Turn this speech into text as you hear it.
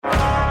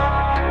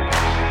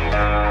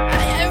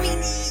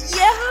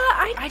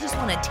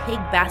take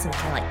Bass and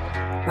kind of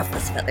like ruffle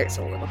his feathers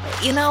a little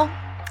bit, you know?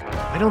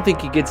 I don't think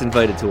he gets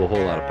invited to a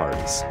whole lot of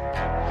parties.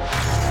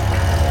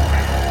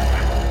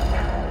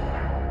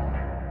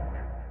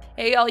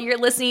 Hey, y'all, you're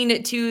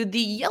listening to the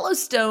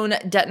Yellowstone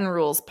Dutton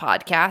Rules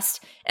podcast.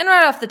 And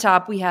right off the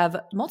top, we have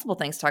multiple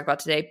things to talk about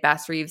today,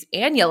 Bass Reeves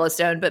and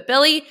Yellowstone. But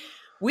Billy,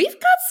 we've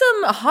got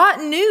some hot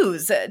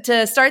news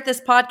to start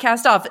this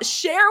podcast off.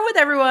 Share with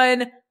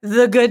everyone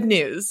the good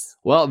news.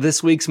 Well,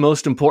 this week's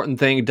most important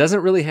thing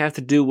doesn't really have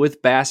to do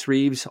with Bass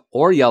Reeves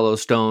or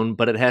Yellowstone,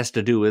 but it has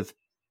to do with,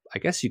 I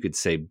guess you could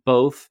say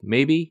both,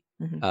 maybe.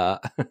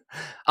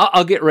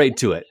 I'll get right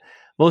to it.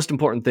 Most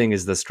important thing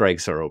is the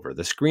strikes are over.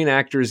 The Screen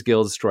Actors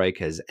Guild strike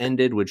has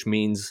ended, which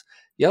means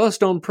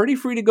Yellowstone pretty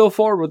free to go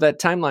forward with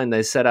that timeline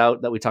they set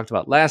out that we talked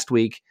about last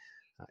week.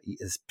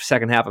 The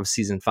second half of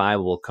season 5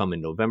 will come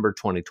in November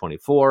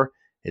 2024.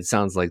 It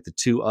sounds like the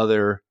 2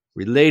 other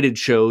related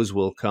shows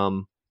will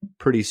come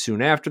pretty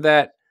soon after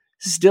that.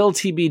 Still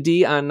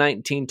TBD on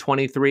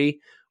 1923.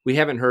 We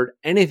haven't heard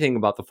anything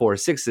about the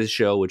 4/6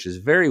 show, which is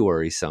very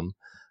worrisome.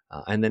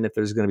 And then if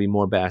there's going to be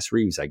more Bass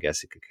Reeves, I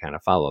guess it could kind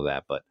of follow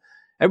that. But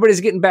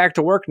everybody's getting back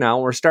to work now.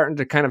 We're starting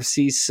to kind of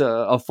see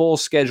a full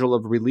schedule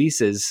of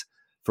releases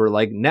for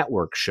like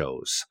network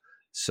shows.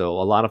 So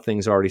a lot of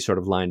things already sort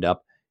of lined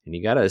up. And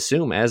you got to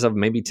assume as of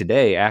maybe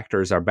today,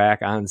 actors are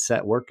back on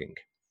set working.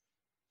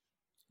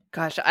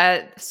 Gosh,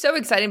 so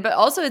exciting. But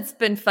also it's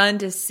been fun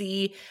to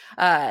see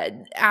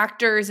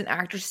actors and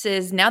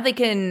actresses. Now they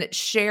can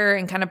share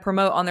and kind of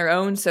promote on their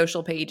own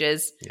social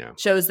pages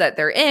shows that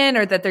they're in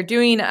or that they're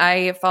doing.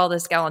 I follow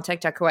this gal on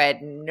TikTok who I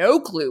had no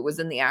clue was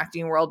in the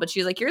acting world, but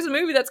she's like, here's a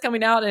movie that's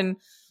coming out and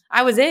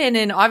I was in,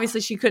 and obviously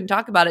she couldn't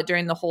talk about it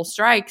during the whole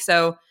strike.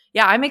 So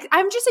yeah,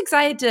 I'm just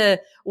excited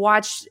to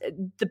watch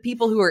the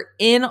people who are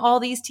in all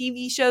these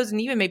TV shows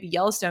and even maybe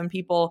Yellowstone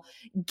people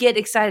get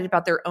excited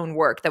about their own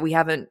work that we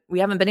haven't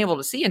been able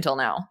to see until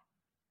now.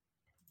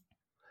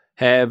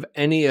 Have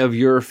any of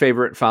your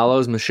favorite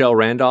follows, Michelle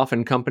Randolph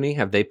and company,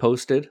 have they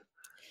posted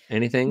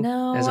anything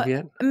as of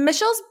yet?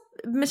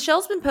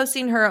 Michelle's been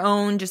posting her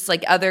own just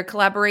like other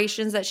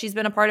collaborations that she's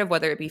been a part of,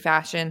 whether it be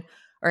fashion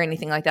or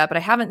anything like that. But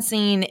I haven't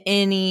seen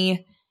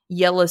any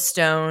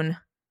Yellowstone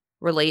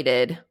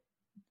related.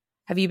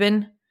 Have you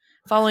been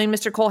following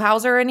Mr. Cole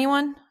Hauser or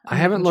anyone? I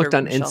haven't looked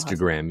on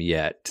Instagram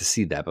yet to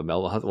see that, but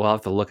we'll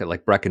have to look at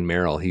like Brecken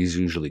Merrill. He's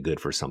usually good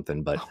for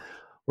something, but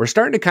we're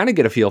starting to kind of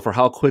get a feel for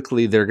how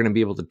quickly they're going to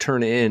be able to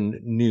turn in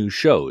new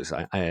shows.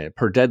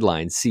 Per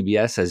Deadline,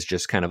 CBS has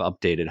just kind of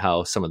updated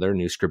how some of their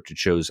new scripted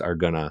shows are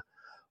going to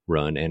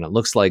run. And it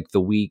looks like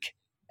the week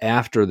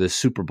after the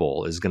Super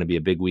Bowl is going to be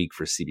a big week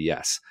for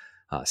CBS.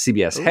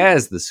 CBS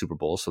has the Super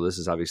Bowl, so this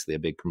is obviously a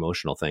big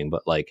promotional thing,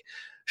 but like,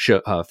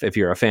 if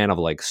you're a fan of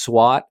like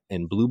SWAT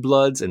and Blue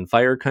Bloods and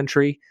Fire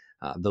Country,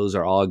 those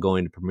are all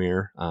going to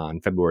premiere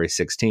on February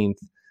 16th.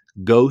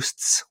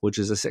 Ghosts, which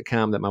is a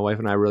sitcom that my wife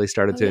and I really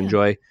started to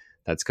enjoy,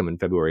 that's coming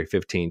February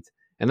 15th.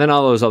 And then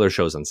all those other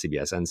shows on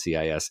CBS,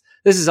 NCIS.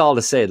 This is all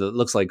to say that it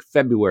looks like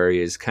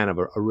February is kind of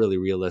a really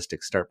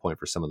realistic start point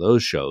for some of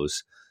those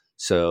shows.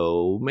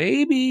 So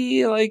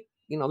maybe like,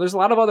 there's a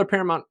lot of other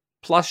Paramount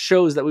Plus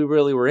shows that we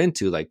really were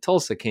into, like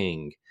Tulsa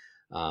King.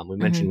 We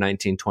mentioned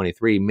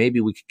 1923. Maybe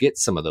we could get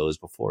some of those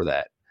before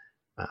that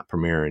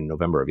premiere in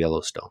November of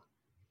Yellowstone.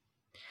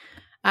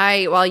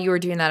 While you were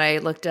doing that, I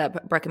looked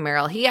up Brecken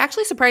Merrill. He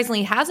actually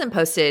surprisingly hasn't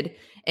posted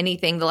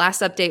anything. The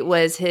last update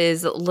was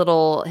his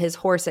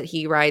horse that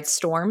he rides,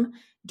 Storm,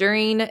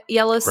 during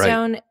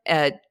Yellowstone,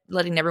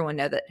 letting everyone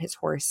know that his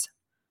horse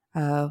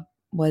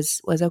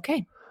was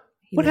okay.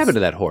 What happened to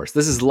that horse?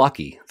 This is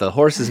Lucky. The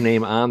horse's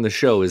name on the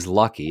show is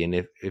Lucky. And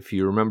if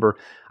you remember,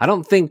 I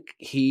don't think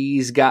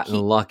he's gotten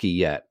lucky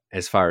yet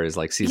as far as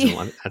like season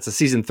 1. That's a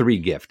season 3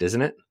 gift,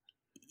 isn't it?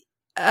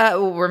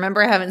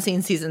 Remember, I haven't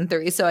seen season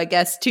 3, so I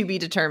guess to be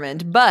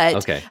determined.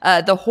 But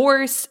the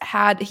horse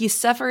he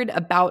suffered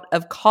a bout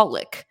of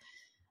colic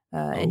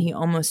and he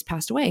almost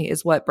passed away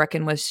is what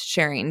Brecken was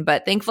sharing.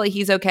 But thankfully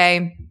he's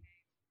okay.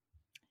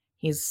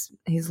 He's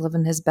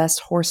living his best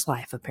horse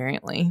life,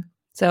 apparently.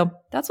 So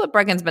that's what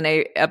Brecken's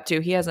been up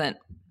to. He hasn't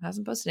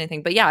posted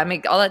anything. But yeah, I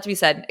mean, all that to be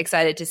said,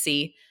 excited to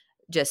see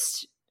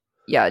just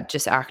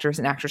actors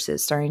and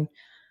actresses starting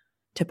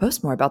to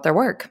post more about their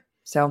work.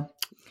 So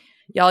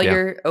y'all,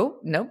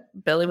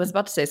 Billy was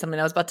about to say something.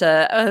 I was about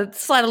to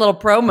slide a little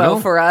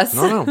promo for us.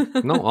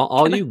 No,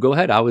 all you. Go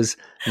ahead. I was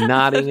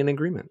nodding in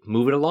agreement.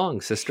 Move it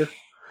along, sister.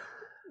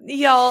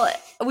 Y'all,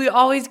 we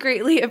always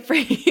greatly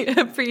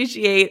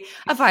appreciate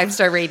a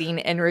 5-star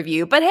rating and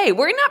review. But hey,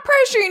 we're not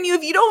pressuring you.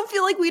 If you don't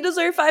feel like we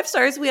deserve 5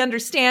 stars, we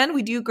understand.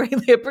 We do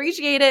greatly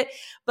appreciate it.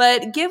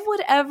 But give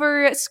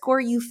whatever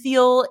score you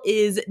feel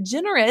is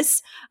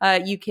generous.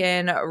 You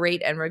can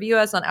rate and review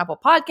us on Apple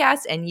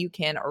Podcasts, and you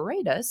can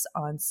rate us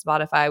on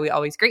Spotify. We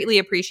always greatly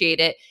appreciate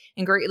it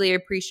and greatly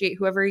appreciate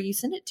whoever you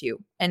send it to.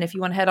 And if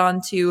you want to head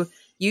on to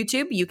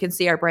YouTube, you can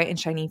see our bright and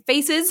shining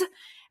faces,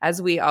 as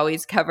we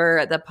always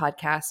cover the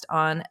podcast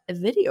on a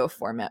video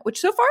format, which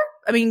so far,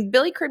 I mean,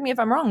 Billy, correct me if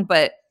I'm wrong,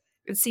 but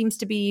it seems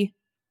to be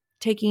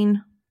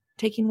taking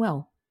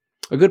well.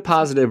 a good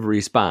positive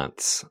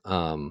response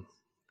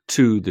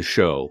to the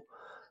show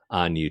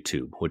on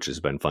YouTube, which has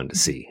been fun to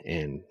see.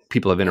 And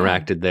people have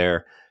interacted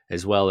there,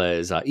 as well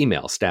as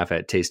email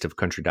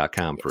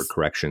staff@tasteofcountry.com for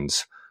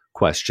corrections,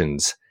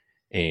 questions,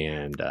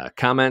 and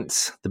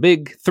comments. The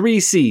big 3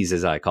 C's,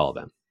 as I call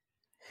them.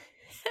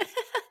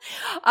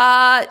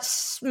 I'll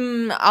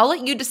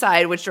let you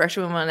decide which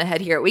direction we want to head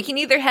here. We can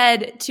either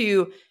head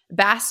to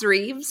Bass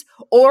Reeves,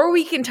 or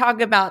we can talk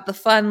about the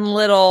fun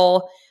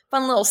little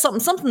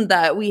something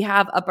that we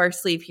have up our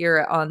sleeve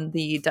here on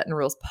the Dutton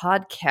Rules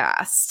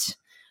podcast.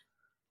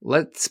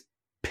 Let's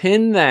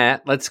pin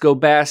that. Let's go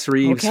Bass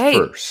Reeves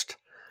first.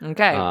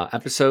 Okay.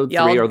 Episode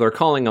 3, or they're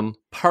calling them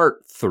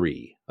part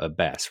 3 of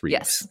Bass Reeves.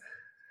 Yes.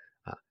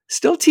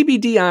 Still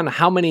TBD on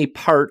how many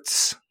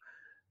parts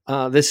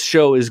this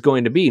show is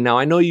going to be. Now,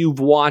 I know you've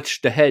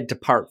watched ahead to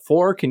part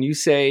 4. Can you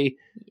say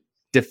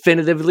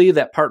definitively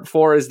that part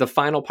 4 is the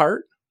final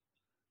part?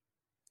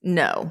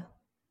 No.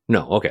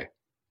 Okay.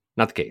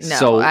 Not the case. No,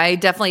 so I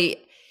definitely,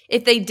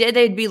 if they did,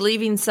 they'd be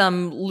leaving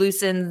some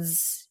loose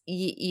ends.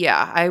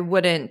 Yeah, I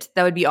wouldn't.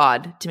 That would be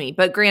odd to me.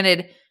 But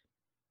granted,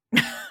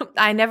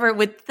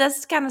 with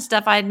this kind of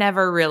stuff, I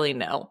never really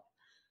know.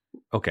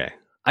 Okay.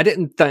 I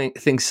didn't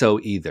think so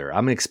either.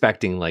 I'm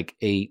expecting like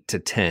 8 to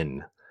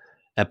 10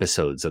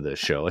 episodes of this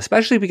show,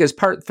 especially because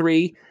part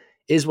 3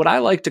 is what I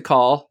like to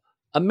call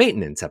a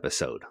maintenance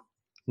episode.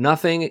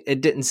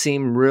 It didn't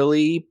seem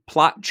really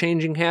plot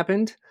changing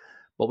happened,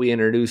 but we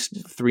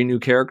introduced 3 new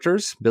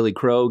characters, Billy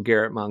Crow,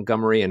 Garrett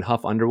Montgomery, and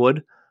Huff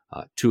Underwood.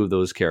 2 of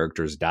those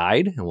characters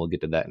died, and we'll get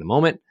to that in a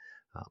moment.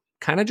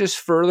 Kind of just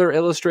further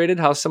illustrated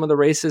how some of the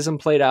racism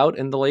played out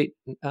in the late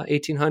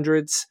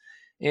 1800s.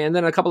 And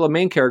then a couple of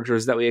main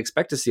characters that we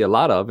expect to see a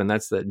lot of, and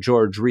that's the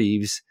George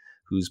Reeves,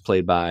 who's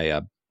played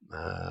by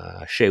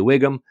Shea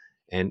Wiggum,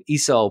 and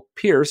Esau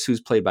Pierce,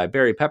 who's played by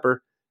Barry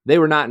Pepper. They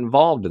were not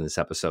involved in this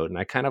episode, and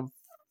I kind of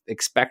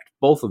expect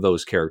both of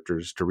those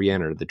characters to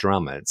re-enter the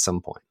drama at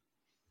some point.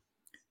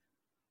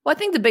 Well, I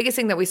think the biggest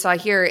thing that we saw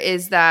here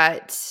is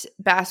that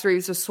Bass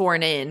Reeves was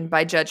sworn in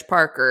by Judge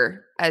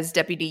Parker as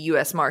Deputy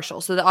U.S.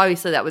 Marshal. So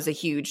obviously that was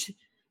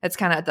that's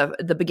kind of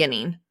at the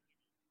beginning,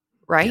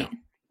 right? Yeah.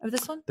 Of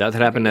this one? That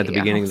happened at the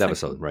beginning of the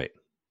episode, right.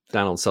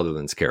 Donald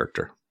Sutherland's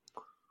character.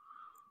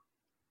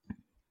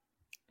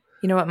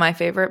 You know what my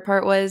favorite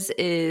part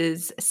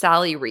is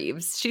Sally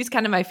Reeves. She's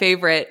kind of my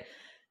favorite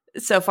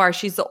so far.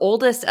 She's the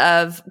oldest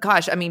of,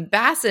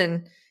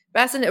 Basson,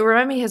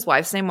 remind me his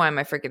wife's name. Why am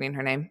I forgetting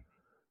her name?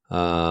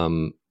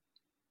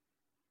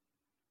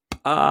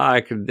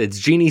 It's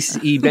Jeannie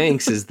E.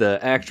 Banks is the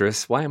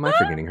actress. Why am I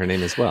forgetting her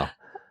name as well?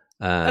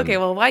 Okay,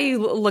 well, why you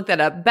look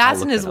that up?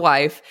 Bass and his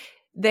wife,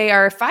 they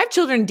are 5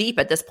 children deep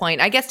at this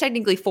point. I guess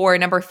technically 4.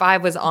 Number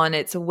 5 was on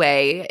its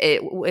way.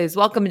 It was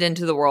welcomed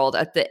into the world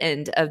at the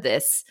end of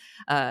this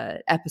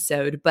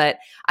episode. But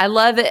I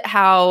love it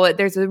how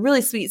there's a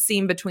really sweet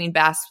scene between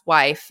Bass'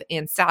 wife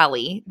and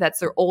Sally. That's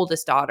their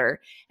oldest daughter.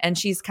 And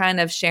she's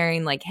kind of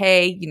sharing like,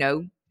 hey,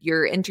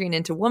 you're entering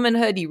into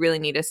womanhood. You really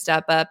need to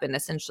step up and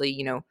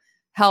essentially,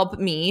 help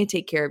me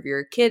take care of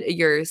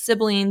your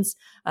siblings.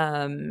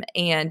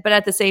 But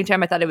at the same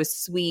time, I thought it was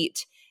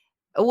sweet.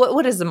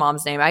 What is the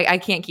mom's name? I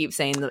can't keep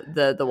saying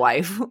the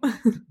wife.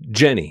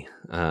 Jenny.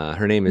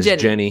 Her name is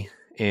Jenny.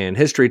 And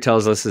history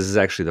tells us this is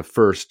actually the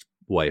first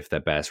wife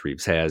that Bass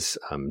Reeves has.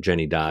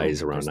 Jenny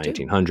dies around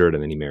 1900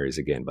 and then he marries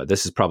again. But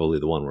this is probably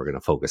the one we're going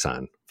to focus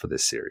on for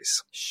this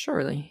series.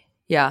 Surely.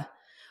 Yeah.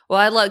 Well,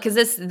 I love, because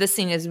this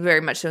scene is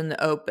very much in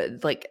the open,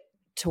 like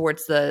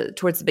towards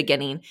the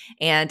beginning.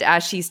 And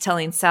as she's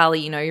telling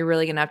Sally, you're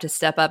really going to have to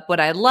step up. What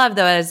I love,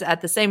 though, is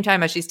at the same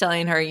time as she's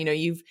telling her,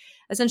 you've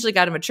essentially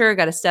got to mature,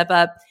 got to step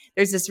up.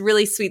 There's this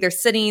really sweet,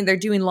 they're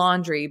doing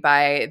laundry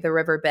by the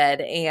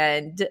riverbed.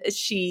 And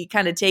she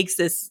kind of takes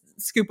this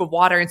scoop of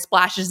water and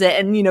splashes it.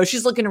 And,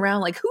 she's looking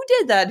around like, who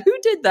did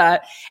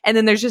that? And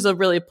then there's just a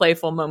really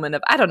playful moment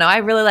of, I don't know. I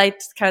really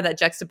liked kind of that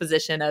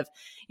juxtaposition of,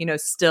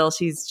 still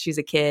she's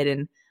a kid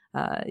and,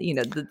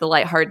 the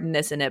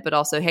lightheartedness in it, but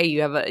also, hey,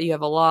 you have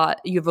a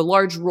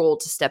large role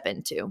to step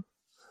into.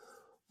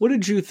 What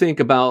did you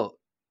think about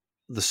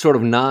the sort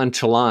of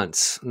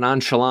nonchalance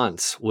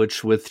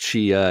with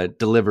she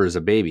delivers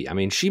a baby? I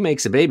mean, she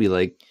makes a baby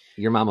like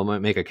your mama might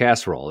make a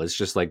casserole. It's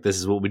just like, this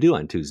is what we do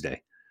on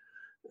Tuesday.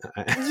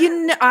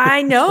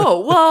 I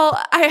know. Well,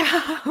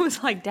 I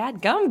was like,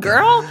 dadgum,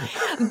 girl.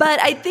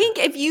 But I think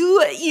if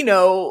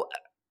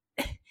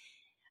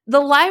the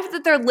life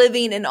that they're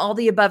living and all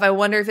the above, I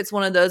wonder if it's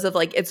one of those of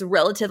like, it's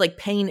relative, like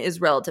pain is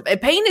relative.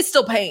 And pain is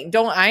still pain.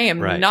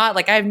 Not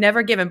like, I've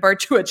never given birth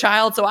to a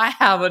child, so I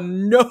have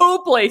no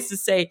place to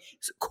say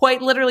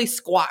quite literally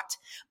squat.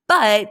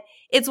 But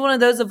it's one of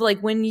those of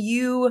like, when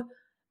you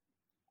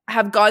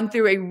have gone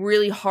through a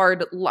really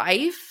hard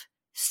life,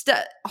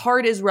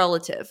 hard is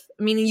relative.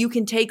 Meaning you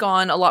can take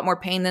on a lot more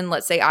pain than,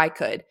 let's say, I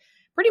could.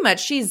 Pretty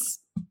much, she's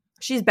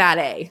bad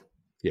A.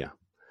 Yeah.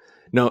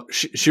 No,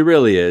 she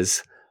really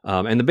is.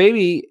 And the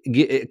baby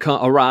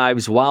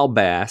arrives while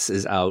Bass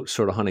is out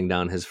sort of hunting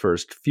down his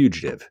first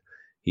fugitive.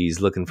 He's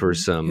looking for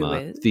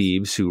some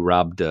thieves who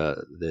robbed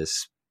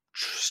this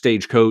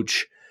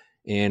stagecoach,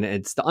 and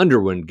it's the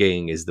Underwood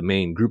gang is the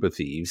main group of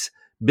thieves.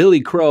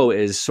 Billy Crow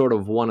is sort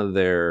of one of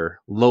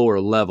their lower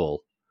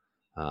level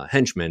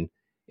henchmen,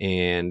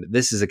 and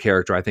this is a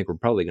character I think we're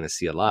probably going to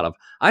see a lot of.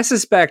 I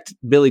suspect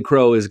Billy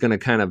Crow is going to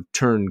kind of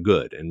turn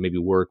good and maybe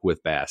work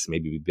with Bass.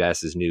 Maybe be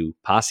Bass's new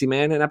posse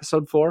man in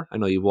episode 4. I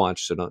know you've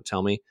watched, so don't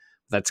tell me.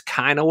 That's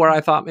kind of where I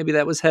thought maybe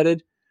that was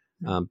headed.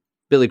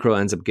 Billy Crow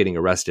ends up getting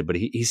arrested, but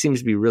he seems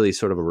to be really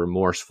sort of a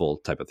remorseful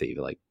type of thief.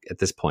 Like at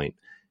this point,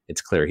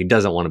 it's clear he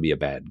doesn't want to be a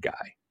bad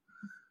guy.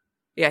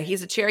 Yeah,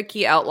 he's a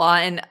Cherokee outlaw,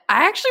 and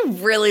I actually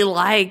really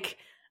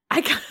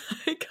I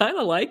kind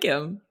of like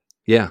him.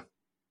 Yeah.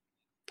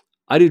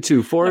 I do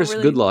too. Forrest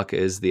Goodluck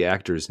is the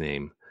actor's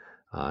name,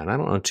 and I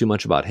don't know too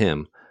much about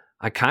him.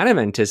 I kind of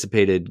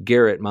anticipated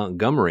Garrett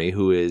Montgomery,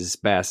 who is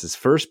Bass's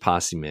first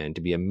posse man,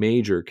 to be a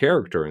major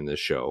character in this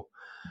show.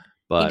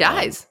 But he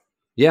dies.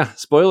 Yeah,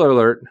 spoiler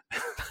alert.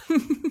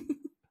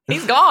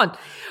 He's gone.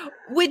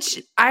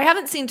 Which I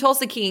haven't seen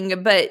Tulsa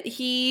King, but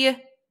he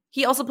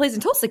also plays in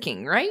Tulsa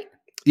King, right?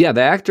 Yeah,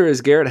 the actor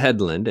is Garrett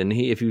Hedlund, and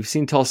if you've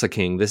seen Tulsa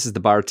King, this is the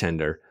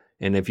bartender.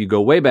 And if you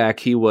go way back,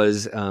 he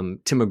was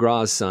Tim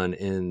McGraw's son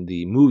in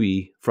the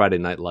movie Friday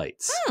Night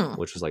Lights,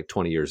 which was like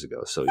 20 years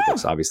ago. So he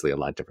looks obviously a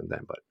lot different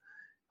then, but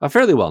a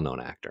fairly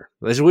well-known actor,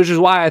 which is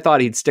why I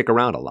thought he'd stick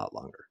around a lot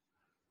longer.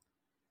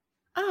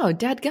 Oh,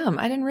 dadgum.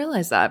 I didn't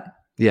realize that.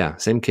 Yeah,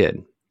 same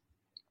kid.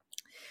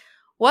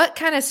 What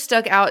kind of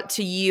stuck out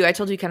to you? I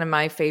told you kind of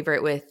my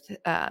favorite with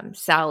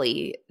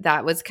Sally.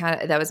 That was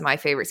my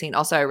favorite scene.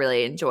 Also, I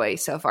really enjoy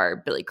so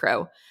far Billy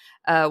Crow.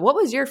 What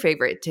was your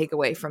favorite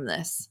takeaway from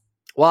this?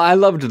 Well, I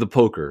loved the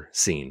poker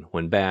scene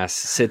when Bass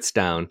sits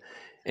down,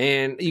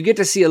 and you get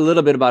to see a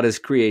little bit about his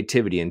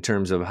creativity in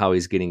terms of how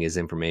he's getting his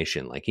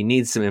information. Like he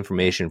needs some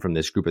information from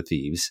this group of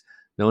thieves.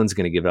 No one's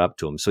going to give it up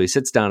to him. So he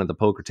sits down at the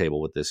poker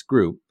table with this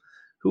group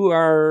who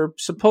are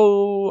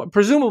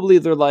presumably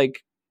they're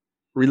like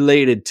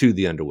related to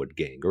the Underwood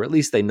gang, or at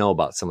least they know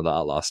about some of the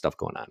outlaw stuff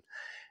going on.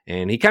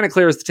 And he kind of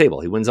clears the table.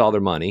 He wins all their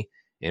money.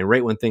 And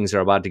right when things are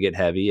about to get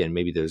heavy and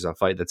maybe there's a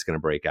fight that's going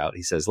to break out,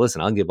 he says,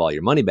 listen, I'll give all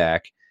your money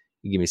back.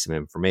 You give me some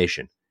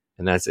information.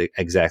 And that's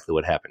exactly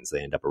what happens.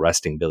 They end up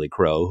arresting Billy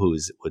Crow,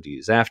 who's what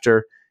he's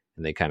after,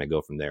 and they kind of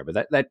go from there.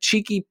 But that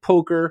cheeky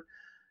poker,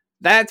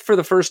 that for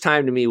the first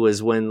time to me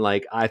was when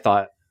like I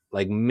thought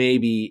like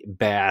maybe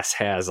Bass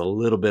has a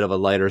little bit of a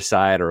lighter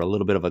side or a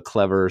little bit of a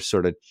clever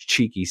sort of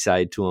cheeky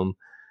side to him.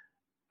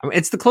 I mean,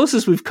 it's the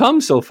closest we've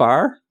come so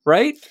far,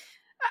 right?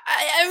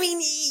 I mean,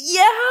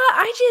 yeah,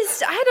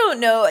 I don't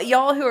know.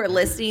 Y'all who are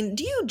listening,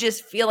 do you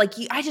just feel like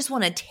I just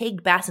want to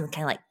take Bass and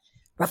kind of like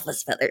ruffle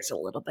his feathers a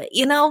little bit,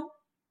 you know?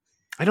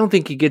 I don't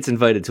think he gets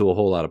invited to a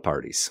whole lot of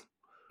parties.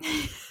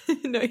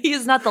 No, he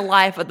is not the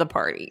life of the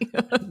party.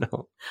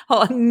 No.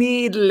 Oh,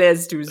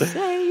 needless to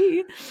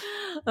say.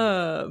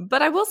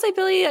 But I will say,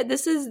 Billy,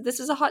 this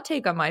is a hot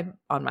take on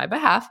my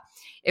behalf.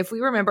 If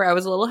we remember, I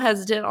was a little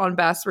hesitant on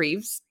Bass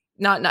Reeves,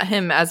 not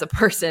him as a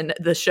person,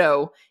 the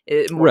show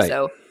more right.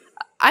 So.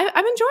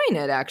 I'm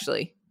enjoying it,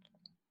 actually.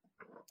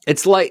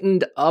 It's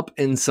lightened up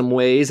in some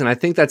ways, and I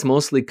think that's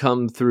mostly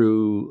come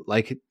through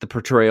like the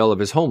portrayal of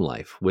his home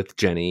life with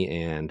Jenny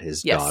and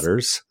his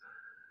daughters.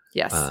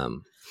 Yes.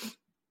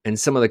 And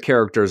some of the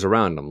characters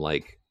around him,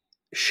 like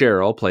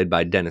Cheryl, played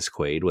by Dennis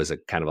Quaid, was a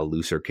kind of a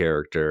looser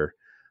character.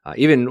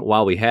 Even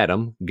while we had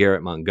him,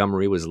 Garrett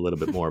Montgomery was a little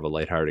bit more of a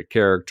lighthearted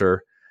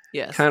character.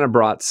 Yes. Kind of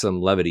brought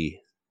some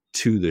levity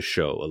to the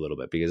show a little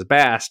bit because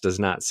Bass does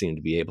not seem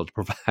to be able to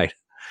provide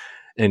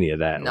any of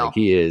that. No. Like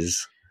he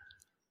is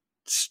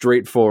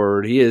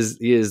straightforward. He is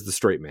the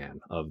straight man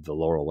of the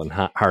Laurel and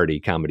Hardy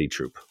comedy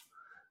troupe.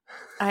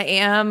 I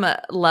am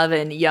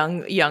loving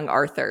young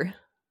Arthur,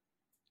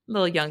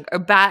 little young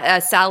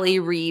Sally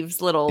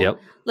Reeves, little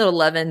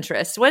love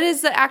interest. What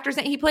is the actor's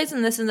name? He plays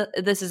in This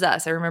Is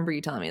Us. I remember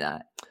you telling me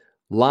that.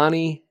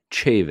 Lonnie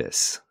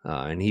Chavis,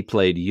 and he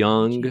played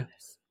young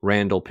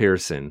Randall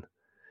Pearson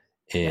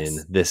in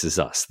This Is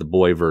Us, the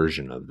boy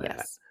version of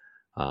that.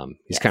 Yes.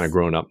 He's kind of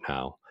grown up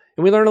now.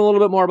 And we learn a little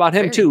bit more about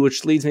him, too,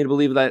 which leads me to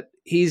believe that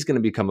he's going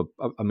to become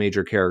a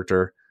major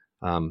character.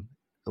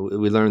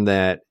 We learned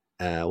that,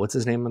 what's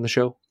his name on the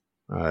show?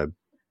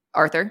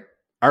 Arthur.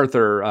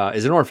 Arthur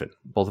is an orphan.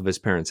 Both of his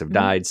parents have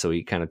died, so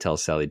he kind of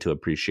tells Sally to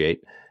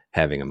appreciate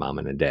having a mom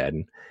and a dad.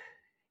 And,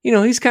 you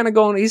know, he's kind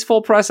of he's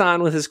full press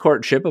on with his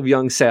courtship of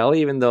young Sally,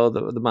 even though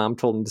the mom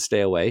told him to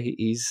stay away.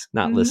 He's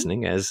not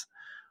listening, as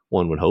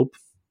one would hope.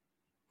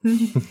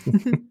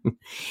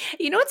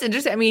 You know what's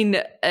interesting? I mean,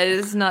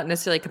 it's not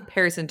necessarily a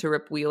comparison to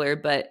Rip Wheeler,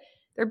 but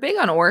they're big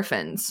on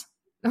orphans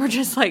or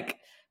just like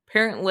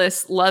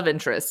parentless love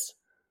interests.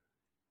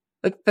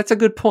 That's a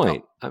good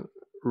point.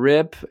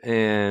 Rip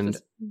and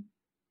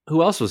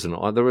who else was in?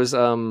 There was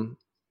Homeboy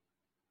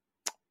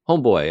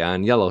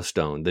on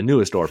Yellowstone, the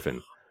newest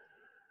orphan.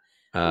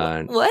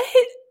 What?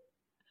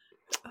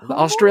 The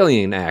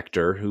Australian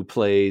actor who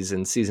plays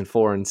in season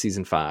 4 and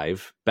season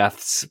 5,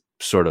 Beth's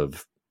sort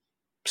of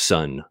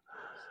son.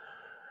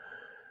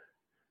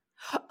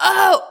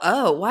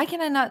 Oh, why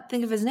can I not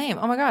think of his name?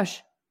 Oh my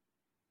gosh.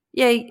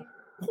 Yeah.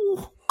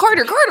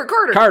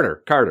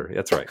 Carter.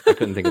 That's right. I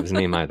couldn't think of his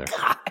name either.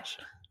 Gosh,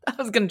 that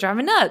was going to drive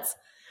me nuts.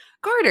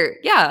 Carter.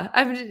 Yeah.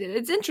 I mean,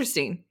 it's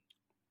interesting.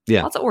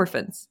 Yeah. Lots of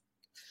orphans.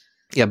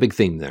 Yeah. Big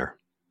theme there.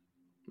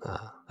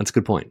 That's a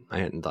good point. I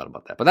hadn't thought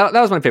about that. But that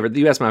was my favorite.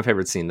 You asked my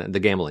favorite scene. The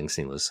gambling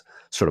scene was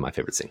sort of my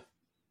favorite scene.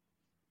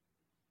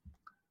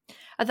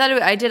 I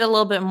thought I did a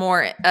little bit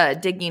more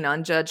digging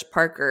on Judge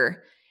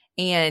Parker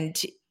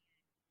and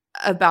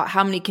about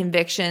how many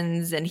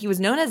convictions. And he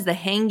was known as the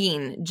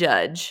hanging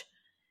judge.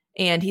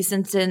 And he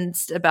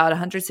sentenced about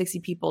 160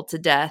 people to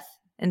death.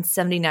 And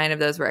 79 of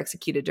those were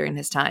executed during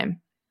his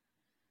time.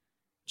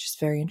 Which is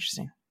very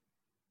interesting.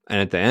 And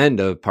at the end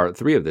of part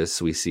 3 of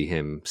this, we see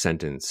him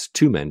sentence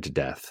 2 men to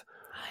death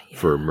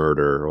for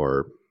murder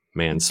or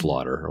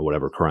manslaughter or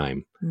whatever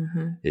crime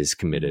is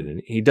committed.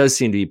 And he does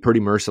seem to be pretty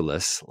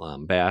merciless.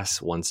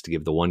 Bass wants to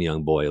give the one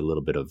young boy a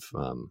little bit of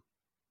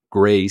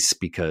grace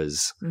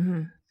because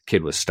the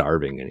kid was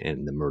starving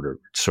and the murder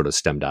sort of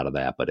stemmed out of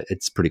that. But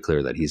it's pretty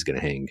clear that he's going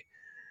to hang.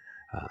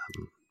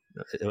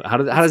 How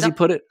does he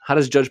put it? How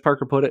does Judge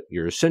Parker put it?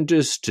 You're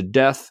sentenced to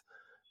death.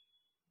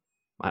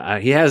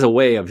 He has a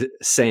way of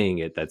saying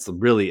it that's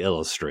really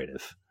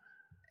illustrative.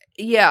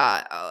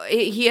 Yeah,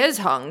 he is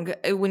hung.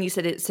 When you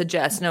said it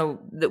suggests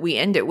that we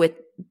end it with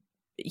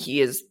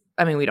he is.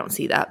 I mean, we don't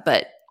see that,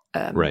 but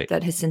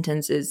that his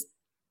sentence is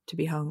to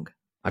be hung.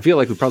 I feel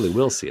like we probably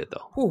will see it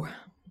though.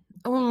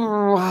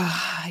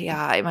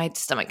 Yeah, my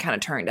stomach kind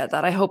of turned at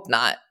that. I hope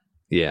not.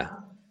 Yeah,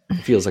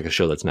 it feels like a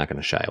show that's not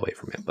going to shy away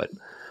from it, but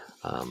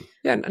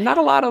not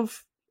a lot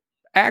of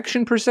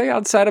action per se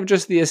outside of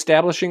just the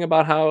establishing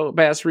about how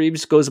Bass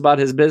Reeves goes about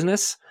his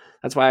business.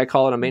 That's why I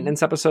call it a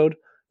maintenance episode.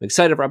 I'm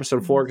excited for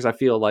episode 4 because I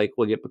feel like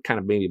we'll get kind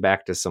of maybe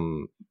back to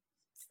some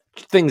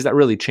things that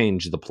really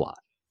change the plot.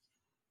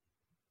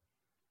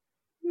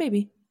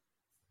 Maybe.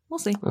 We'll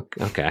see.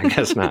 Okay, I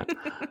guess not.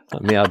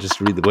 Maybe I'll just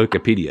read the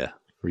Wikipedia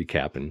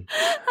recap and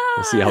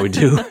we'll see how we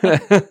do.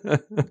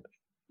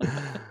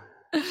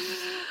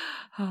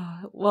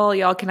 Well,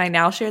 y'all, can I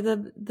now share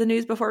the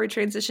news before we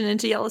transition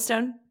into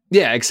Yellowstone?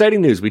 Yeah,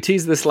 exciting news. We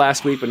teased this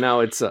last week, but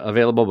now it's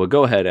available. But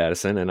go ahead,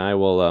 Addison, and I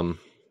will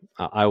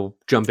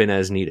jump in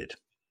as needed.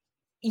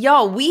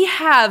 Y'all, we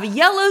have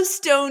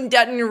Yellowstone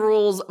Dutton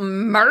Rules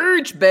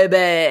merch,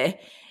 baby.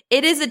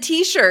 It is a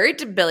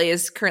t-shirt. Billy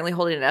is currently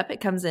holding it up.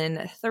 It comes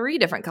in 3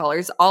 different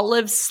colors: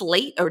 olive,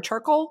 slate, or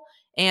charcoal,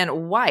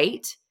 and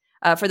white.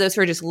 For those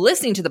who are just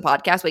listening to the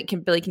podcast,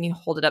 Billy, can you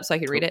hold it up so I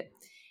can read it?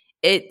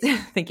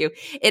 Thank you.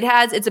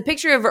 It's a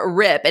picture of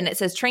Rip, and it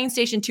says train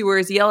station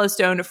tours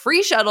Yellowstone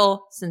free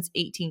shuttle since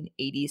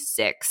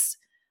 1886.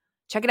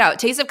 Check it out.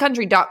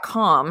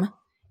 tasteofcountry.com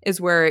is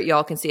where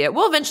y'all can see it.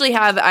 We'll eventually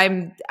have,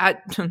 I'm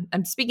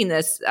speaking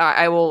this,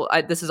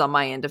 this is on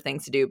my end of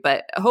things to do,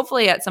 but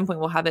hopefully at some point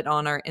we'll have it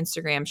on our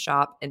Instagram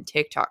shop and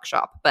TikTok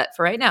shop. But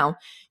for right now,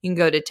 you can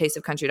go to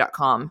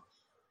tasteofcountry.com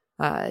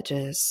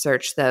to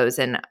search those,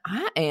 and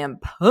I am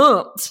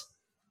pumped.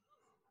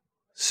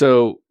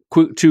 So,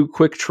 2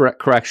 quick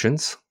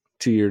corrections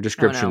to your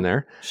description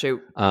there.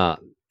 Shoot.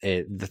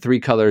 The 3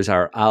 colors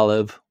are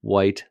olive,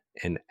 white,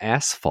 and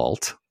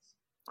asphalt.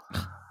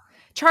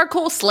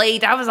 Charcoal,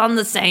 slate. I was on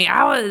the same.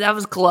 That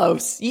was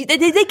close. They get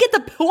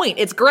the point.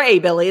 It's gray,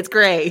 Billy. It's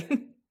gray.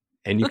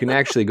 And you can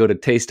actually go to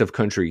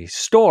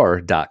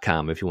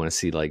tasteofcountrystore.com if you want to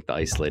see like the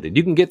isolated.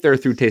 You can get there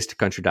through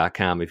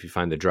tasteofcountry.com if you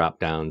find the drop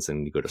downs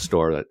and you go to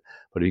store.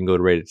 But you can go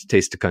to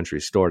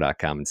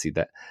tasteofcountrystore.com and see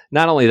that.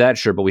 Not only that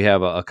shirt, but we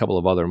have a couple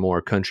of other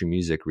more country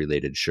music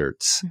related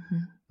shirts.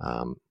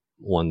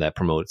 One that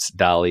promotes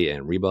Dolly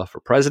and Reba for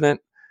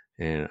president,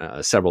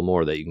 and several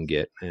more that you can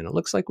get. And it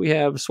looks like we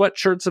have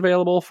sweatshirts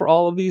available for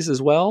all of these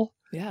as well.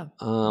 Yeah,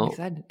 I'm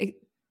excited.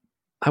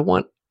 I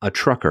want a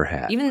trucker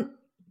hat.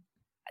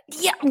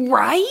 Yeah,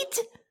 right?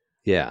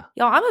 Yeah.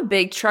 Y'all, I'm a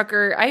big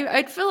trucker.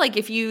 I'd feel like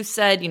if you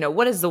said,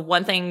 what is the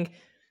one thing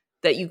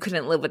that you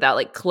couldn't live without,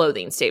 like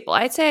clothing staple,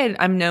 I'd say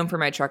I'm known for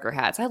my trucker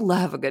hats. I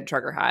love a good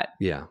trucker hat.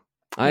 Yeah,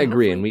 I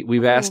agree. And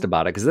we've asked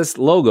about it because this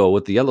logo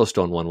with the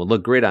Yellowstone one would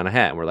look great on a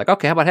hat. And we're like,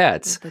 okay, how about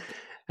hats?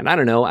 And I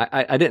don't know.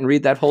 I didn't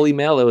read that whole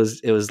email.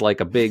 It was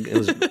like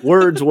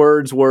words,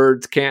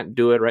 words. Can't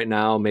do it right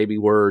now. Maybe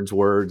words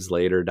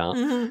later.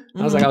 Down.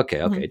 I was like,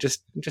 okay.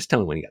 Just tell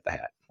me when you got the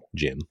hat,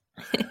 Jim.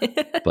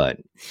 But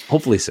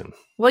hopefully soon.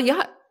 Well,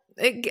 yeah.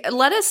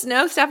 Let us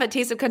know, staff at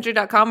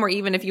tasteofcountry.com, or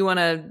even if you want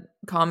to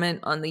comment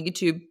on the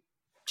YouTube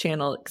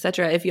channel,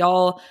 etc. If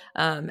y'all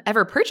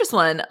ever purchase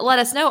one, let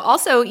us know.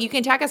 Also, you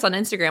can tag us on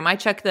Instagram. I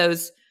check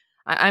those.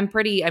 I'm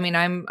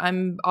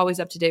always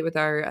up to date with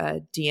our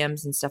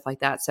DMs and stuff like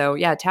that. So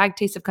yeah, tag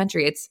Taste of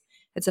Country. It's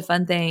a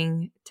fun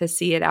thing to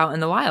see it out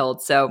in the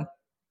wild. So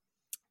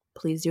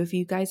please do if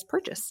you guys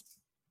purchase.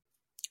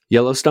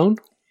 Yellowstone?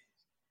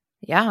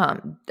 Yeah,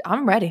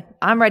 I'm ready.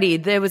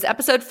 There was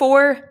episode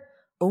 4,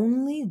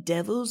 Only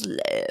Devils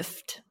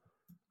Left.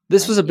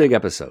 This was a big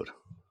episode.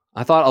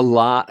 I thought a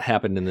lot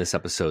happened in this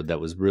episode that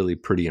was really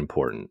pretty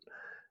important.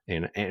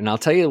 And I'll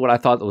tell you what I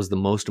thought was the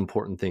most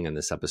important thing in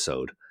this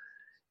episode.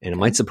 And it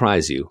might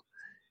surprise you.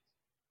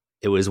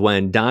 It was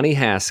when Donnie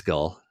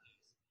Haskell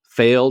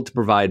failed to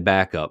provide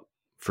backup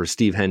for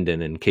Steve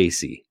Hendon and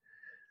Casey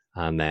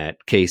on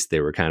that case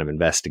they were kind of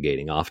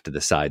investigating off to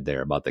the side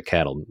there about the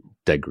cattle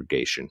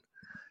degradation.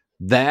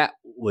 That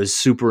was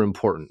super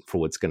important for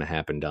what's going to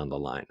happen down the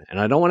line. And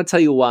I don't want to tell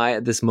you why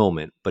at this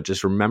moment, but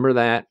just remember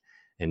that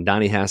and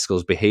Donnie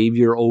Haskell's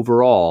behavior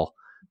overall,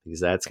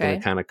 because that's going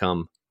to kind of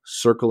come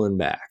circling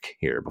back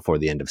here before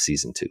the end of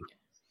season 2.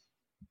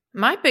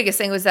 My biggest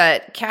thing was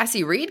that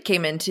Cassie Reed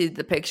came into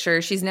the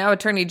picture. She's now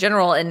Attorney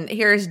General, and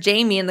here's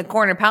Jamie in the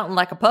corner pouting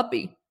like a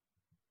puppy.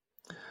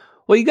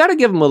 Well, you got to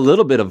give him a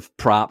little bit of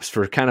props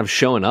for kind of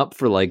showing up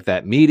for like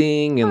that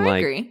meeting and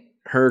agree.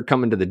 Her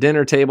coming to the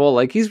dinner table.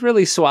 Like he's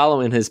really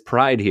swallowing his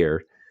pride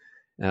here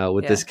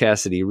with this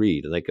Cassidy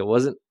Reed. Like it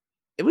was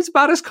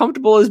about as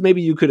comfortable as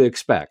maybe you could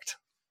expect.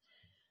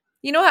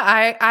 You know what?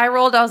 I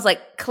rolled. I was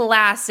like,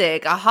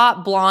 classic. A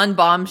hot blonde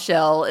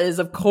bombshell is,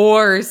 of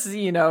course,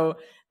 the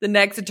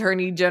next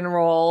Attorney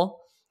General.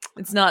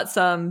 It's not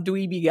some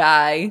dweeby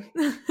guy.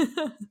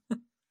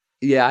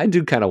 Yeah, I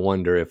do kind of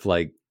wonder if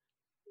like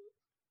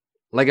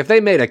if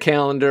they made a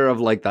calendar of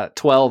like the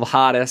 12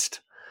 hottest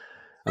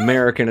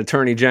American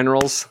Attorney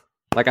Generals,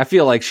 like I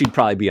feel like she'd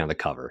probably be on the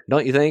cover.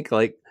 Don't you think?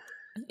 Like,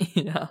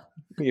 yeah.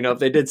 If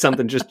they did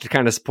something just to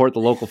kind of support the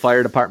local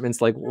fire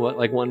departments, like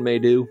what one may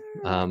do.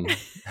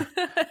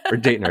 We're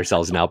dating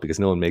ourselves now because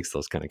no one makes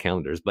those kind of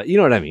calendars, but you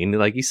know what I mean?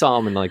 Like you saw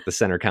them in like the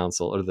center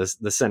council or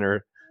the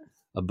center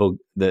of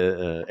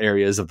the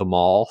areas of the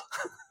mall.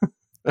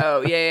 Oh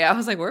yeah. I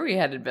was like, where are we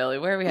headed, Billy?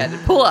 Where are we headed?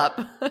 Pull up.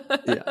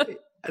 Yeah.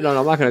 No,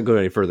 I'm not going to go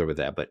any further with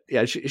that, but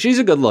yeah, she's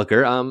a good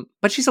looker.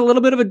 But she's a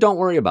little bit of a don't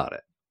worry about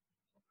it.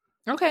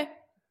 Okay.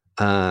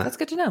 That's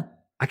good to know.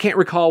 I can't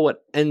recall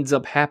what ends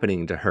up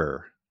happening to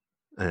her.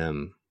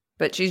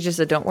 But she's just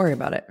a don't worry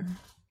about it.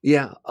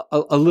 Yeah,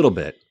 a little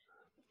bit.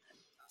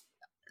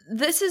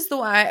 This is the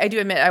one I do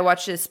admit I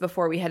watched this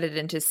before we headed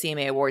into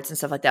CMA Awards and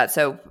stuff like that.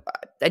 So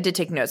I did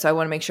take notes. So I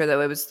want to make sure that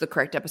it was the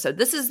correct episode.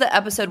 This is the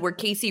episode where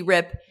Casey,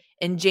 Rip,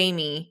 and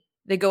Jamie,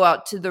 they go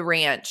out to the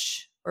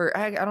ranch. Or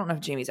I don't know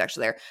if Jamie's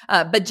actually there.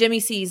 But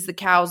Jimmy sees the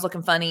cows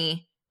looking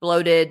funny,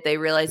 bloated. They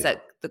realize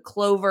that the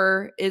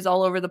clover is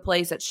all over the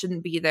place. That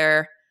shouldn't be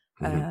there.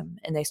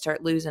 And they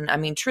start losing. I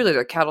mean, truly,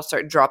 their cattle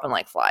start dropping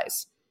like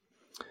flies.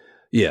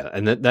 Yeah,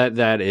 and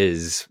that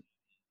is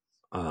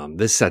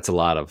this sets a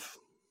lot of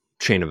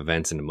chain of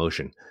events into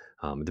motion.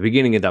 At the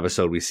beginning of the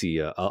episode, we see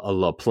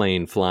a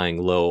plane flying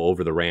low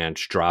over the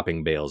ranch,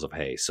 dropping bales of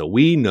hay. So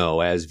we know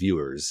as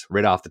viewers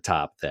right off the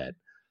top that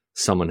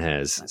someone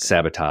has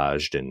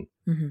sabotaged and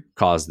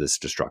caused this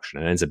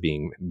destruction. It ends up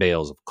being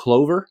bales of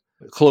clover.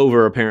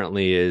 Clover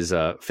apparently is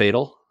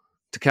fatal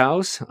to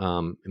cows.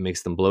 It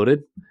makes them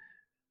bloated.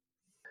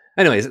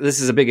 Anyways, this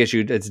is a big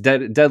issue. It's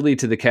deadly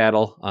to the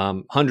cattle.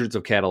 Hundreds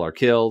of cattle are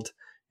killed,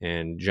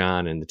 and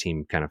John and the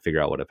team kind of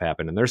figure out what have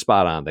happened, and they're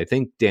spot on. They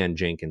think Dan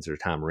Jenkins or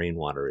Tom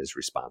Rainwater is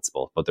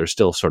responsible, but they're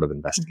still sort of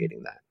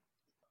investigating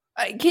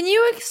that. Can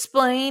you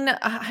explain?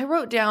 I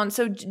wrote down,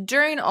 so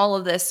during all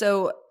of this,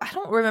 so I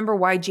don't remember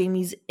why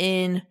Jamie's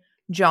in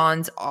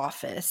John's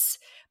office,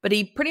 but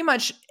he pretty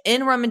much,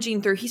 in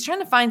rummaging through, he's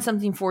trying to find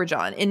something for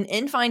John. And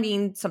in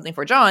finding something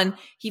for John,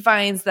 he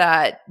finds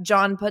that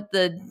John put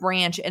the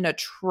ranch in a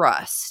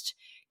trust.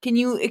 Can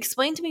you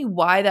explain to me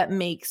why that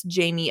makes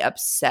Jamie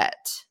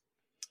upset?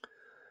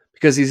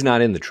 Because he's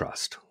not in the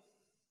trust.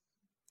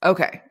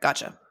 Okay,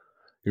 gotcha.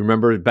 You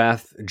remember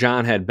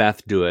John had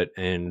Beth do it,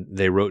 and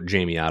they wrote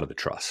Jamie out of the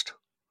trust.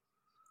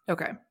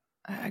 Okay.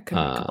 I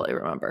couldn't completely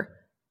remember.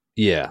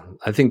 Yeah,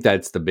 I think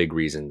that's the big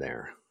reason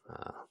there.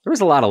 There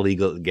was a lot of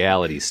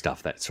legality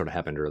stuff that sort of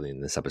happened early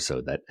in this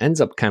episode that ends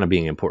up kind of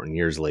being important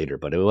years later,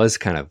 but it was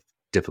kind of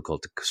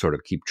difficult to sort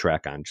of keep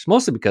track on, just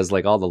mostly because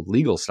like all the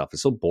legal stuff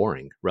is so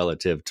boring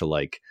relative to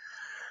like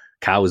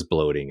cows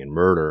bloating and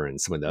murder and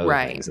some of the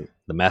other things, and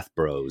the meth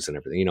bros and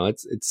everything.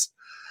 It's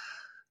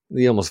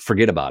you almost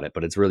forget about it,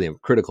 but it's really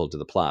critical to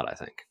the plot, I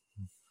think.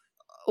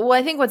 Well,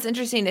 I think what's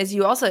interesting is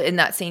you also, in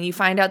that scene, you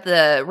find out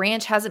the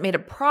ranch hasn't made a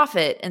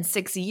profit in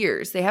 6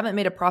 years. They haven't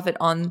made a profit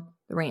on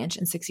the ranch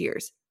in 6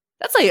 years.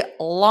 That's a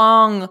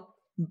long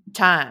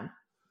time.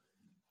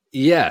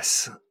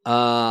 Yes.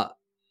 And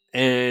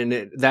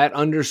that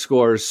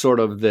underscores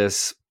sort of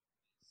this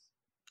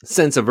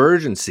sense of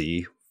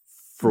urgency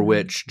for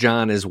which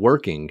John is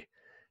working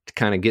to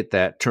kind of get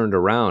that turned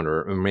around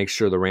or make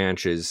sure the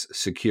ranch is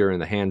secure in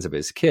the hands of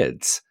his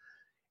kids.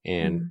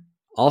 And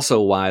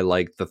also why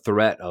like the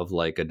threat of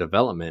like a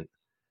development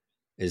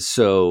is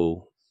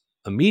so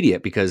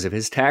immediate, because if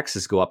his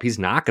taxes go up, he's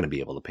not going to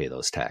be able to pay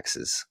those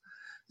taxes.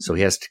 So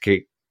he has to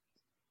take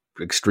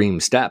extreme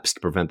steps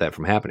to prevent that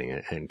from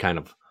happening, and kind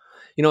of,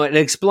 it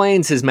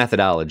explains his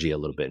methodology a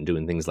little bit in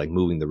doing things like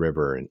moving the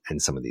river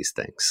and some of these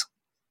things.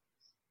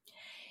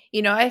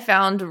 I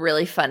found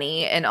really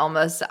funny and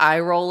almost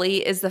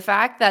eye-rolly is the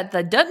fact that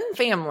the Dutton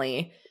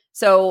family,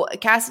 so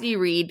Cassidy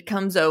Reed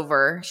comes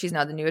over. She's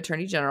now the new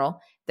Attorney General.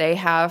 They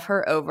have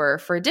her over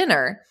for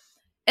dinner.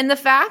 And the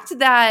fact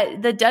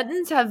that the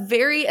Duttons have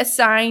very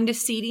assigned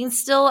seating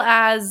still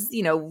as,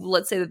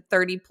 let's say the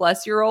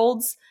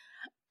 30-plus-year-olds,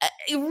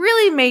 it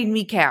really made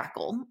me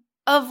cackle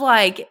of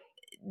like,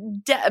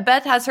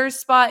 Beth has her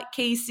spot,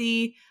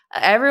 Casey.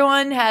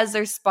 Everyone has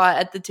their spot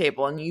at the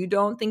table, and you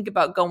don't think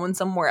about going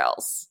somewhere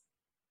else.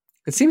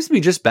 It seems to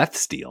be just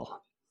Beth's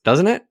deal,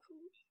 doesn't it?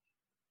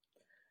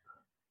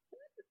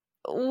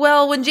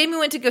 Well, when Jamie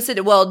went to go sit,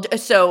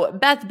 so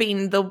Beth,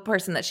 being the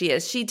person that she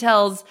is, she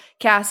tells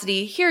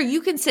Cassidy, "Here,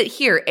 you can sit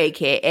here,"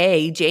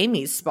 aka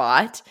Jamie's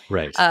spot,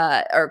 right?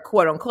 Or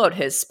quote unquote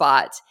his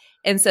spot.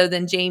 And so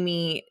then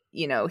Jamie,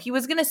 he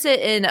was gonna sit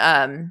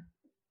in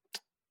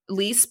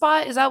Lee's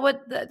spot. Is that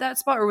what that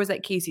spot, or was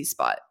that Casey's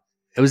spot?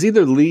 It was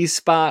either Lee's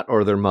spot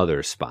or their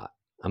mother's spot.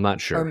 I'm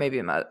not sure. Or maybe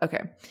a mother.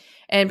 Okay.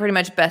 And pretty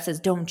much Beth says,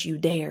 "Don't you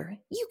dare.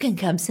 You can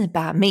come sit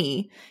by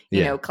me."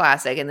 You know,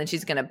 classic. And then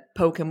she's going to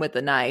poke him with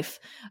the knife,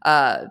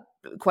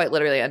 quite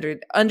literally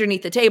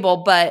underneath the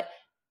table. But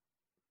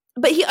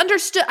he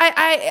understood.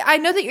 I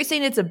know that you're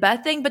saying it's a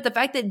Beth thing, but the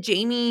fact that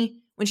Jamie,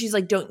 when she's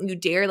like, "Don't you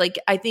dare," like,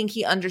 I think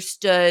he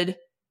understood,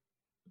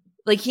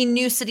 like, he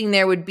knew sitting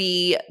there would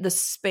be the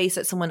space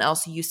that someone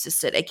else used to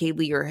sit, aka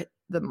Lee or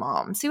the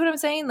mom. See what I'm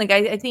saying? Like,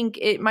 I think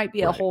it might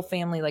be a whole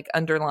family, like,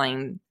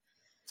 underlying.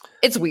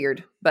 It's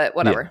weird, but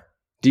whatever. Yeah.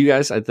 Do you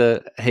guys at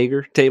the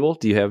Hager table,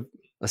 do you have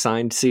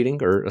assigned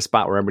seating or a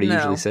spot where everybody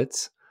usually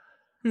sits?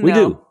 No.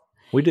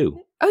 We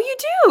do. Oh, you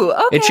do?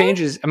 Okay. It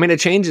changes. I mean, it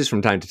changes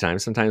from time to time.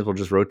 Sometimes we'll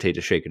just rotate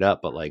to shake it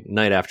up, but like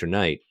night after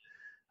night,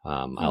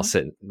 I'll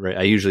sit.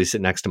 I usually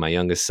sit next to my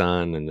youngest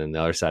son, and then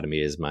the other side of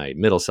me is my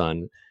middle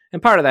son.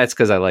 And part of that's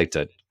because I like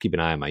to keep an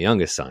eye on my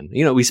youngest son.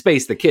 We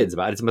space the kids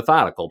about it. It's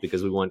methodical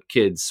because we want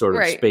kids sort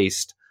of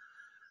spaced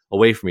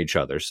away from each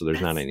other, so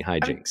there's not any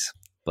hijinks.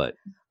 But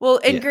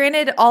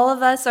granted, all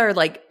of us are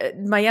like,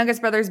 my youngest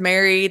brother's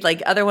married,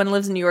 like other one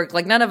lives in New York,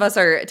 like none of us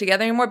are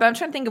together anymore. But I'm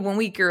trying to think of when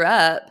we grew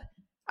up.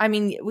 I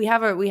mean, we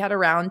had a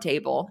round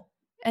table,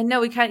 and no,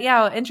 we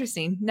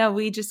interesting. No,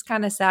 we just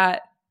kind of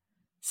sat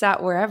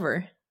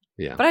wherever.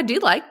 Yeah, but I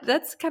do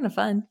that's kind of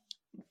fun.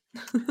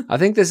 I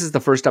think this is the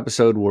first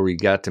episode where we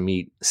got to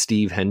meet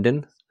Steve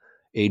Hendon,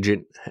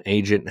 Agent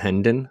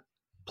Hendon,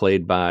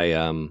 played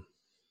by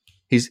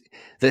he's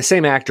the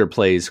same actor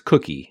plays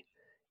Cookie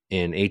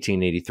in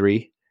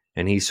 1883,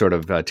 and he's sort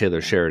of Taylor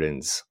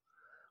Sheridan's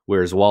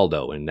Where's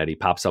Waldo, in that he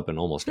pops up in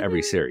almost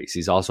every series.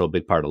 He's also a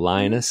big part of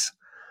Lioness.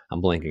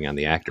 I'm blanking on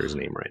the actor's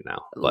name right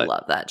now. But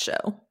love that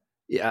show.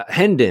 Yeah,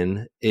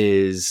 Hendon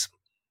is,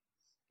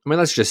 I mean,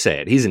 let's just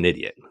say it. He's an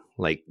idiot.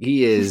 Like,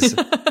 he is.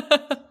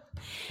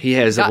 He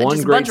has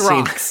one great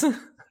scene.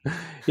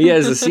 He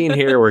has a scene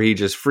here where he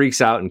just freaks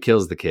out and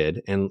kills the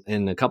kid. And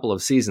in a couple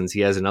of seasons,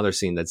 he has another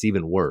scene that's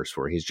even worse,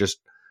 where he's just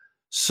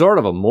sort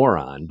of a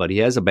moron, but he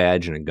has a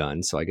badge and a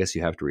gun, so I guess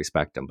you have to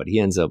respect him. But he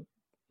ends up,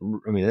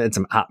 I mean, it's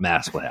a hot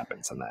mess what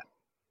happens on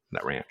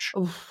that ranch.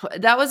 Oof,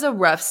 that was a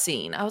rough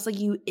scene. I was like,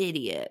 you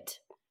idiot.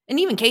 And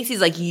even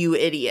Casey's like, you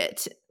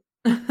idiot.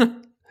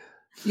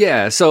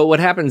 Yeah, so what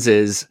happens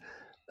is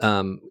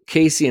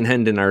Casey and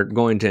Hendon are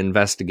going to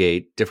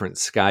investigate different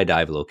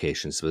skydive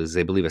locations because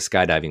they believe a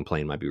skydiving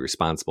plane might be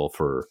responsible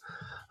for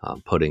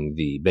putting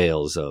the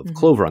bales of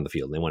clover on the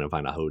field. They want to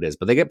find out who it is,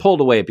 but they get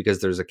pulled away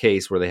because there's a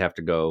case where they have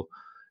to go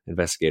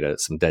investigate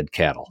some dead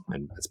cattle,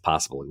 and it's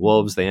possibly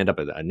wolves. They end up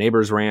at a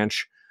neighbor's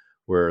ranch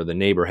where the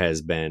neighbor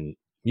has been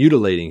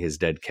mutilating his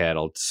dead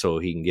cattle so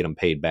he can get them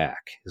paid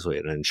back. So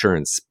an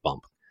insurance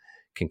bump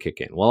can kick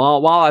in. Well,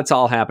 while that's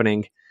all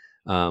happening,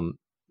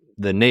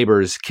 the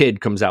neighbor's kid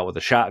comes out with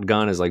a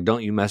shotgun, is like,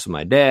 "Don't you mess with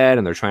my dad,"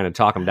 and they're trying to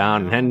talk him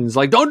down, and Hendon's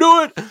like, "Don't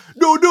do it!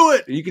 Don't do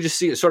it!" And you can just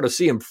see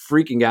him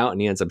freaking out,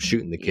 and he ends up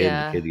shooting the kid,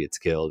 and the kid gets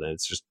killed, and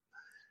it's just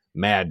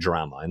mad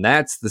drama. And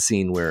that's the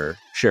scene where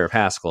Sheriff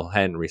Haskell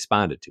hadn't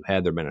responded to.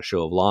 Had there been a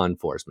show of law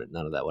enforcement,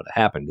 none of that would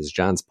have happened, is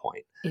John's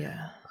point.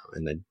 Yeah.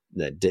 And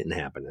that didn't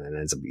happen, and then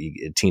ends up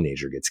a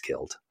teenager gets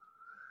killed.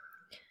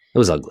 It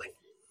was ugly.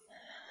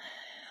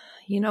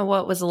 You know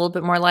what was a little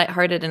bit more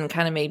lighthearted and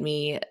kind of made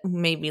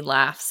me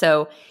laugh?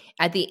 So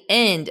at the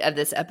end of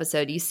this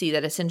episode, you see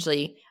that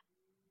essentially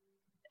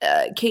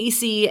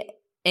Casey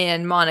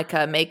and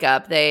Monica make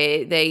up.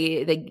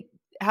 They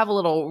have a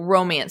little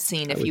romance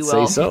scene, if you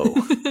will. Say so.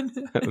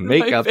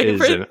 Makeup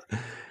is an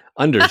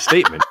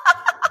understatement.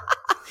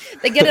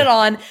 They get it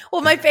on.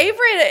 Well,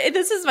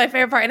 this is my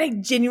favorite part, and I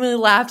genuinely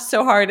laughed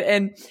so hard.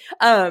 And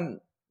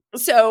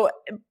so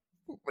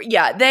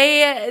yeah,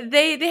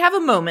 they have a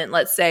moment,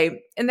 let's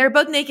say, and they're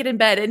both naked in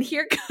bed, and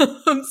here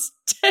comes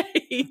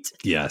Tate.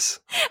 Yes.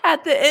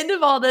 At the end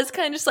of all this,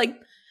 kind of just like,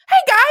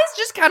 "Hey guys,"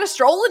 just kind of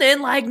strolling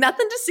in, like,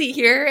 nothing to see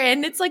here.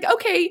 And it's like,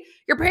 okay,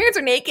 your parents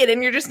are naked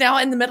and you're just now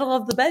in the middle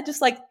of the bed,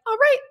 just like, "All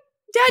right,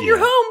 Dad, you're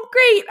home.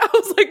 Great." I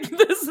was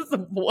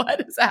like,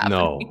 what is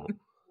happening?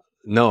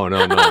 No,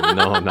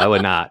 I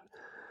would not.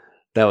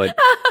 That would.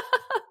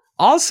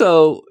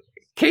 Also,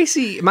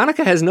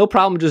 Monica has no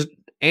problem just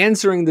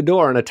answering the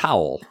door in a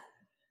towel.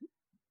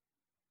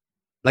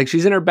 Like,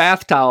 she's in her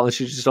bath towel and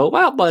she's just,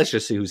 let's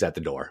just see who's at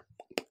the door.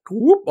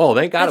 Whoop. Oh,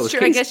 thank God. That's it was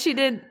true. Casey. I guess she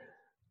did.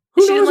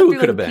 Who knows who it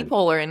could have been?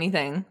 Peephole or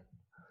anything.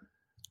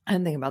 I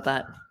didn't think about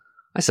that.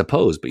 I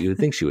suppose, but you would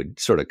think she would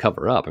sort of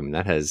cover up. I mean,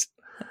 that has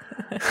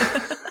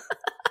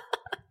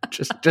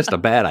just a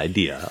bad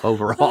idea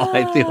overall,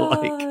 I feel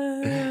like.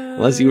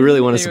 Unless you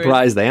really want to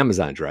surprise the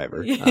Amazon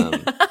driver. On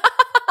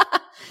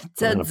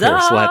a pair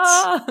of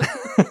sweats.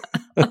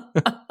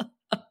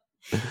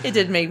 It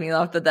did make me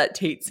laugh that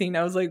Tate scene.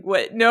 I was like,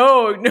 what?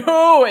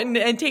 No.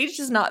 And Tate's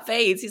just not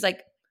phased. He's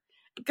like,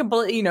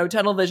 completely,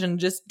 tunnel vision,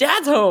 just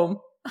Dad's home.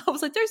 I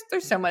was like,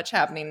 there's so much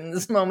happening in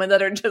this moment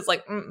that are just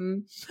like,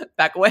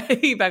 back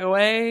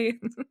away.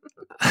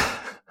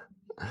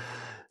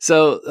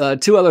 So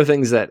two other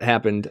things that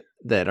happened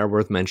that are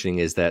worth mentioning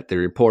is that the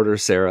reporter,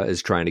 Sarah,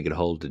 is trying to get a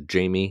hold of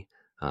Jamie.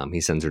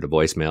 He sends her to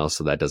voicemail,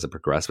 so that doesn't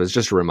progress. But it's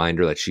just a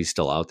reminder that she's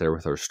still out there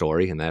with her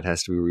story, and that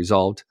has to be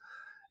resolved.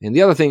 And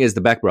the other thing is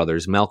the Beck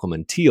brothers, Malcolm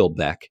and Teal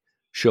Beck,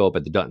 show up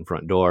at the Dutton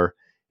front door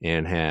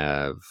and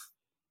have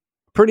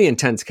a pretty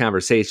intense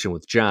conversation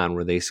with John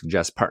where they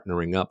suggest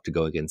partnering up to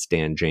go against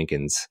Dan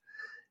Jenkins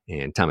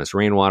and Thomas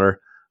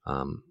Rainwater.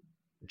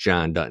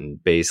 John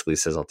Dutton basically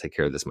says, I'll take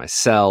care of this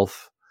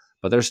myself.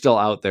 But they're still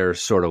out there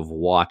sort of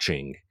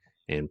watching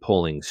and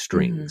pulling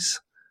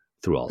strings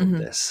through all of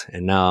this.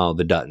 And now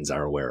the Duttons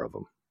are aware of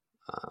them.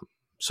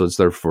 So it's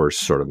their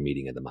first sort of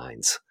meeting of the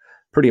minds.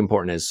 Pretty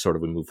important as sort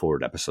of we move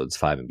forward episodes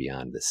 5 and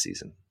beyond this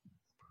season.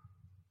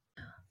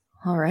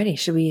 Alrighty.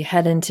 Should we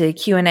head into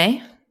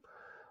Q&A?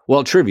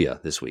 Well, trivia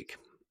this week.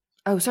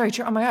 Oh, sorry.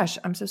 Oh my gosh.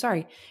 I'm so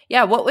sorry.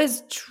 Yeah. What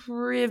was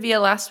trivia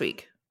last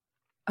week?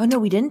 Oh no,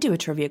 we didn't do a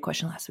trivia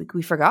question last week.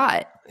 We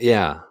forgot.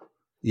 Yeah,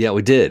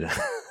 we did.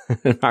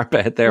 Our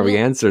bad there. We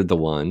answered the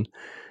one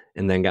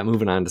and then got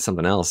moving on to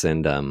something else.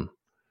 And we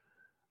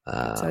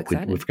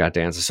forgot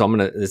to answer. So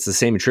it's the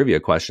same trivia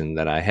question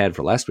that I had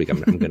for last week.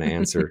 I'm going to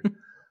answer.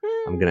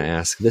 I'm going to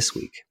ask this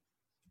week.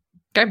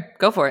 Okay,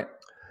 go for it.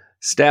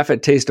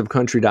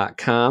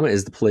 Staff@tasteofcountry.com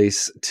is the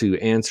place to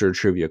answer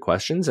trivia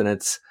questions. And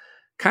it's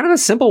kind of a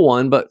simple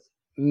one, but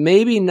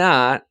maybe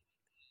not.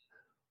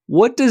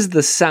 What does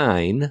the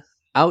sign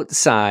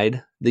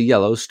outside the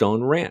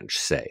Yellowstone Ranch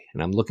say?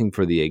 And I'm looking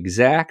for the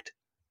exact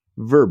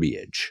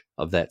verbiage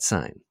of that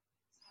sign.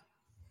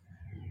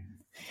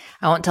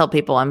 I won't tell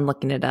people I'm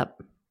looking it up.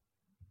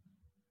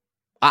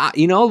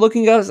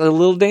 Looking up is a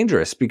little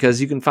dangerous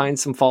because you can find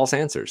some false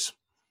answers.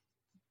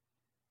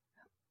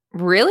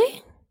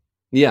 Really?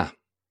 Yeah.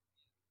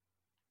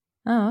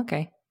 Oh,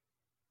 okay.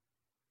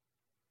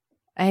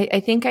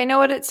 I think I know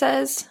what it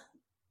says.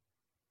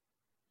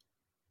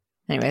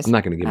 Anyways. I'm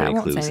not going to give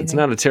any clues. It's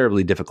not a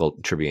terribly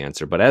difficult trivia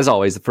answer, but as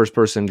always, the first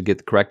person to get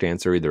the correct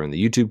answer, either in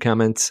the YouTube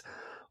comments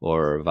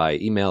or via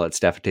email at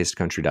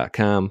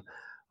staff@tasteofcountry.com,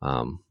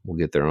 will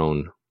get their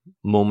own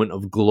moment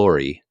of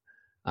glory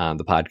on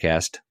the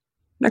podcast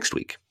next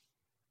week.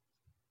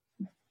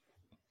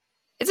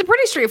 It's a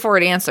pretty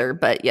straightforward answer,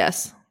 but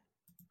yes.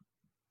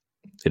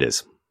 It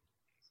is.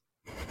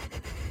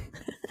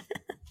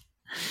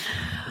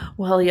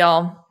 Well,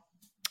 y'all,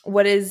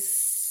 who?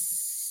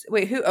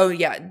 Oh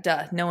yeah,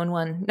 duh. No one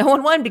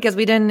won because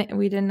we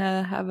didn't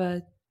have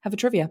a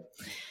trivia.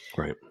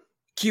 Right.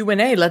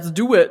 Q&A, let's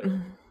do it.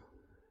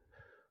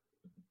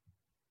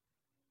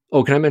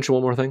 Oh, can I mention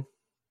one more thing?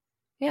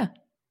 Yeah.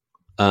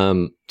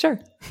 Sure.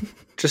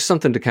 Just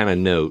something to kind of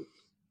note.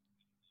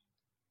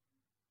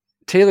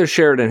 Taylor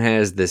Sheridan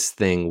has this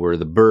thing where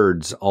the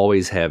birds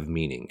always have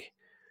meaning.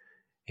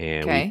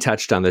 And we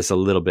touched on this a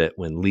little bit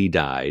when Lee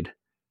died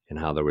and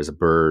how there was a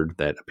bird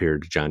that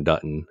appeared to John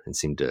Dutton and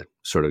seemed to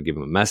sort of give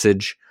him a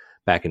message.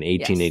 Back in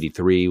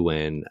 1883,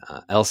 when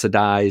Elsa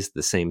dies,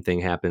 the same thing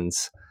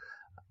happens.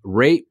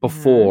 Right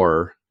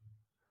before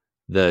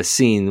the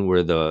scene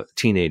where the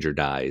teenager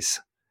dies,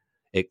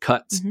 it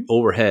cuts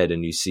overhead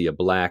and you see a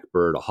black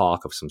bird, a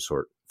hawk of some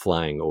sort,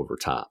 flying over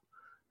top.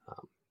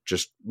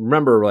 Just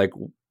remember, like,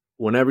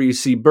 whenever you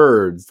see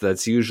birds,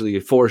 that's usually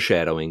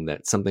foreshadowing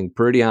that something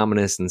pretty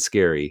ominous and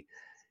scary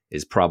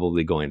is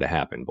probably going to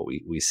happen. But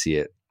we see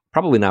it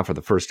probably not for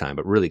the first time,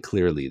 but really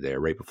clearly there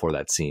right before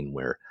that scene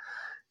where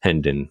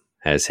Hendon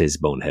has his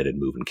boneheaded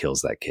move and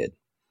kills that kid.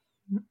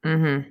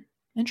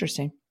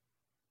 Interesting.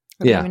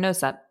 I didn't even notice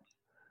that. A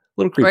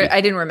little creepy. Or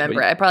I didn't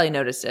remember it. I probably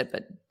noticed it,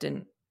 but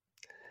didn't.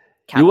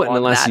 You wouldn't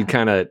unless you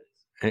kind of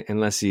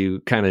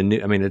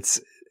knew. I mean, it's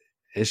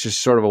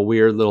just sort of a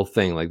weird little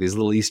thing, like these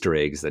little Easter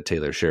eggs that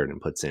Taylor Sheridan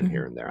puts in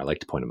here and there. I like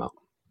to point them out.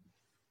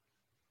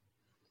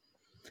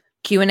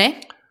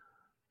 Q&A?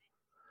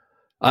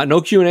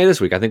 No Q&A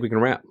this week. I think we can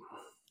wrap.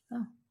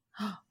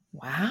 Oh.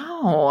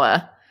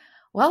 Wow.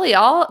 Well,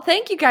 y'all,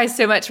 thank you guys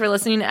so much for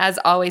listening. As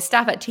always,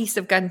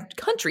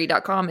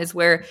 staff@tasteofcountry.com is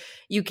where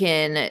you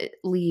can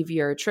leave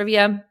your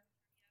trivia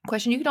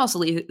question. You can also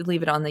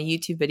leave it on the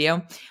YouTube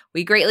video.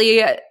 We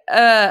greatly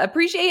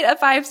appreciate a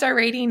 5-star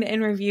rating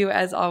and review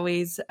as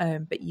always.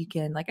 But you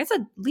can, like I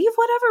said, leave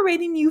whatever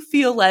rating you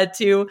feel led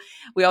to.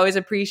 We always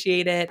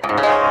appreciate it.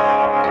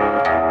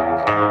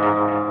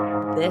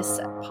 This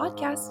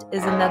podcast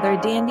is another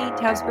Dandy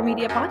Towsker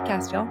Media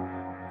podcast, y'all.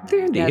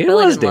 Dandy. Yeah, it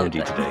was Dandy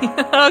today.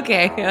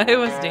 Okay, it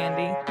was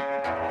Dandy.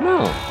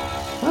 No,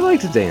 I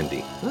liked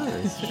Dandy.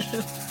 Nice.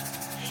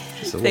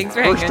 Thanks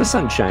for hanging. Burst of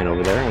sunshine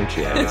over there, aren't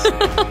you guys?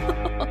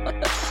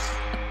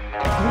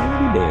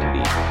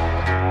 Dandy.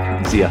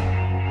 See ya.